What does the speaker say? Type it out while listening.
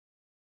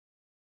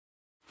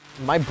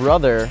My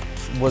brother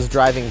was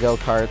driving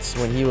go-karts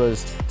when he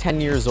was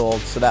 10 years old,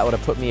 so that would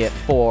have put me at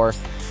 4.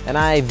 And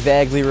I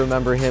vaguely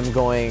remember him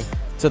going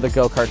to the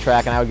go-kart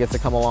track, and I would get to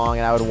come along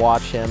and I would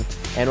watch him.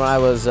 And when I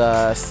was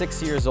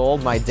 6 years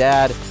old, my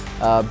dad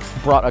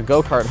brought a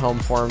go-kart home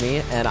for me,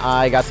 and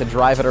I got to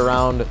drive it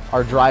around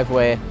our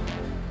driveway.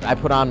 I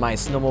put on my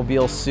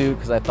snowmobile suit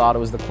because I thought it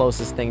was the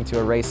closest thing to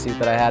a race suit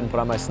that I had, and put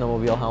on my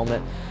snowmobile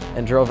helmet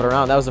and drove it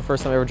around. That was the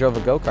first time I ever drove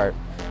a go-kart.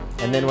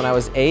 And then when I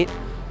was 8,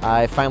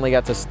 I finally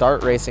got to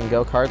start racing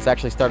go-karts. I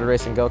actually started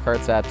racing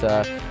go-karts at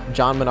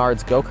John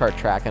Menard's go-kart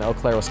track in Eau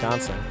Claire,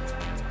 Wisconsin.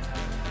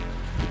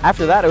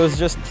 After that, it was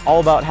just all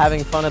about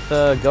having fun at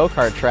the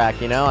go-kart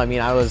track, you know? I mean,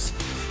 I was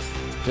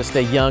just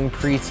a young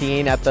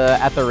preteen at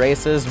the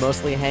races,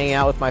 mostly hanging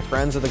out with my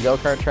friends at the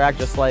go-kart track,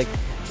 just like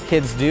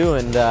kids do.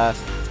 And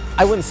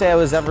I wouldn't say I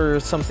was ever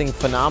something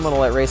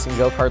phenomenal at racing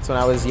go-karts when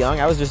I was young.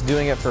 I was just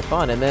doing it for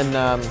fun. And then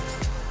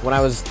when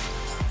I was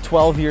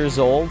 12 years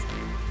old,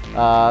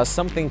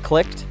 something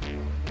clicked,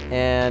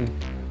 and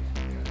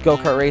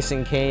go-kart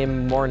racing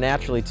came more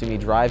naturally to me.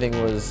 Driving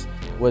was,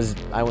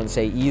 I wouldn't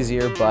say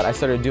easier, but I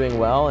started doing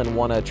well and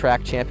won a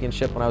track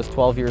championship when I was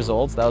 12 years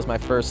old. So that was my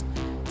first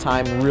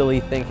time really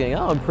thinking,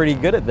 oh, I'm pretty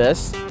good at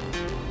this.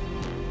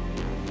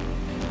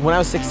 When I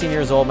was 16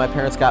 years old, my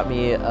parents got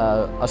me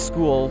a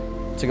school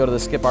to go to the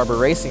Skip Barber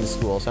Racing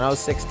School. So when I was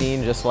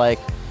 16, just like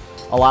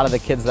a lot of the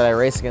kids that I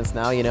race against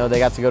now, you know, they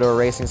got to go to a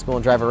racing school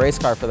and drive a race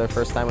car for their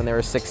first time when they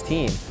were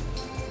 16.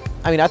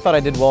 I mean, I thought I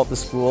did well at the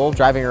school.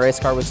 Driving a race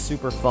car was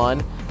super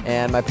fun,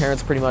 and my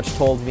parents pretty much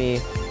told me,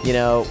 you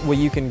know, well,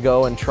 you can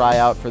go and try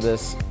out for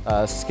this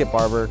Skip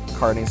Barber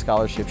karting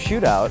scholarship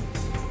shootout,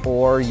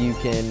 or you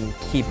can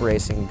keep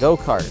racing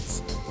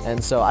go-karts.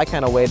 And so I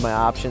kind of weighed my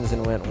options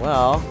and went,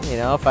 well, you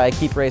know, if I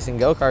keep racing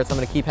go-karts, I'm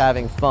going to keep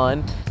having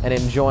fun and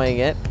enjoying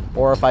it,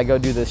 or if I go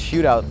do this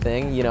shootout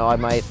thing, you know,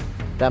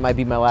 that might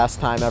be my last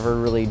time ever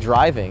really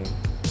driving,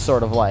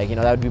 sort of like, you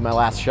know, that would be my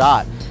last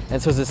shot.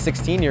 And so as a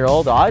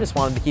 16-year-old, I just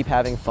wanted to keep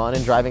having fun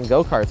and driving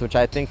go-karts, which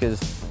I think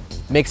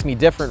makes me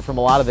different from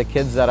a lot of the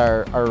kids that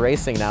are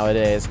racing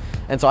nowadays.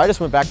 And so I just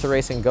went back to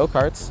racing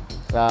go-karts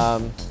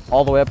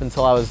all the way up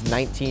until I was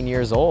 19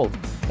 years old.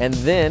 And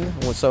then,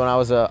 so when I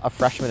was a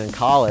freshman in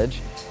college,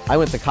 I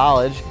went to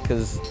college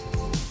because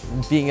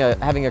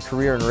having a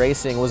career in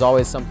racing was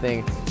always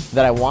something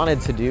that I wanted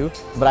to do,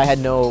 but I had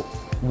no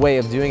way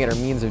of doing it or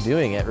means of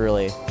doing it,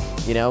 really.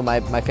 You know,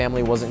 my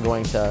family wasn't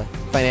going to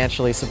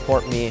financially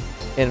support me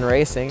in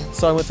racing,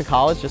 so I went to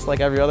college just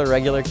like every other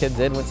regular kid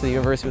did. Went to the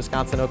University of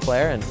Wisconsin-Eau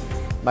Claire, and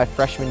my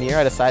freshman year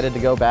I decided to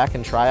go back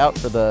and try out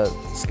for the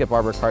Skip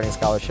Barber Karting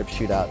Scholarship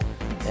Shootout,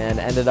 and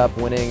ended up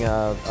winning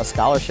a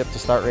scholarship to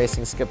start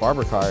racing Skip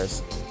Barber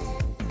cars.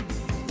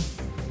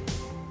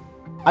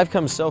 I've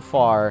come so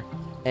far,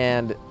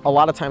 and a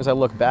lot of times I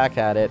look back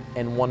at it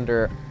and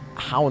wonder,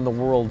 how in the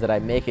world did I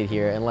make it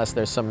here, unless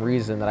there's some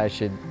reason that I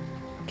should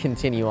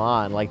continue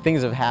on. Like,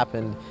 things have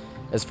happened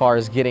as far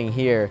as getting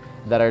here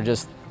that are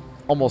just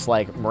almost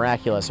like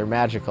miraculous or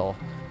magical,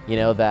 you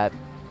know, that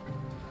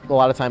a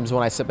lot of times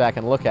when I sit back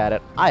and look at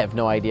it, I have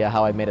no idea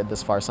how I made it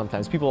this far.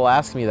 Sometimes people will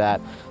ask me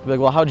that. They'll be like,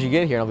 well, how'd you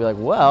get here? And I'll be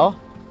like, well,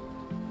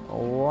 a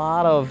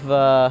lot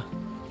of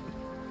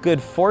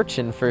good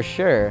fortune for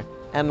sure,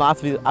 and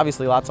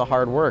obviously lots of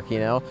hard work, you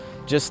know.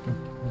 Just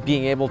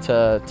being able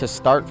to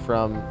start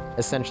from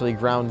essentially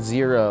ground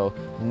zero,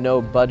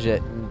 no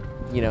budget,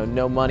 you know,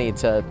 no money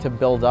to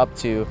build up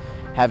to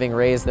having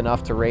raised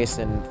enough to race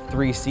in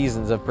 3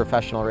 seasons of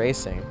professional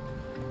racing.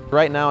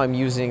 Right now I'm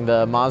using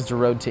the Mazda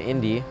Road to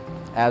Indy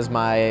as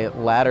my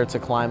ladder to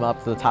climb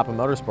up to the top of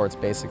motorsports,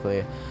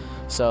 basically.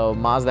 So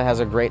Mazda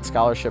has a great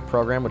scholarship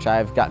program, which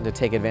I've gotten to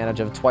take advantage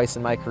of twice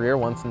in my career,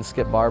 once in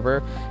Skip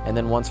Barber and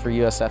then once for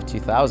USF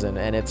 2000,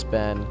 and it's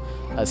been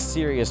a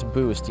serious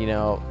boost, you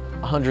know,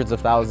 hundreds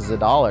of thousands of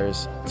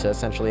dollars to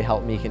essentially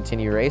help me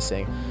continue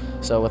racing.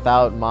 So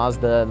without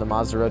Mazda and the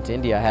Mazda Road to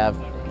Indy, I have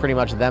pretty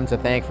much them to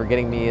thank for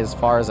getting me as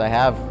far as I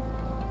have.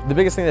 The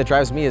biggest thing that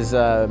drives me is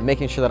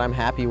making sure that I'm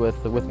happy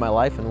with my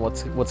life and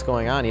what's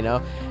going on, you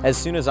know. As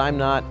soon as I'm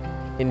not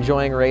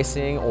enjoying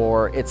racing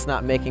or it's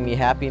not making me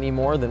happy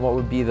anymore, then what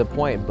would be the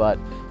point? But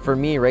for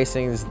me,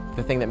 racing is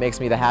the thing that makes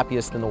me the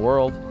happiest in the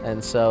world,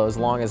 and so as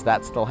long as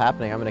that's still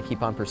happening, I'm going to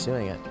keep on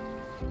pursuing it.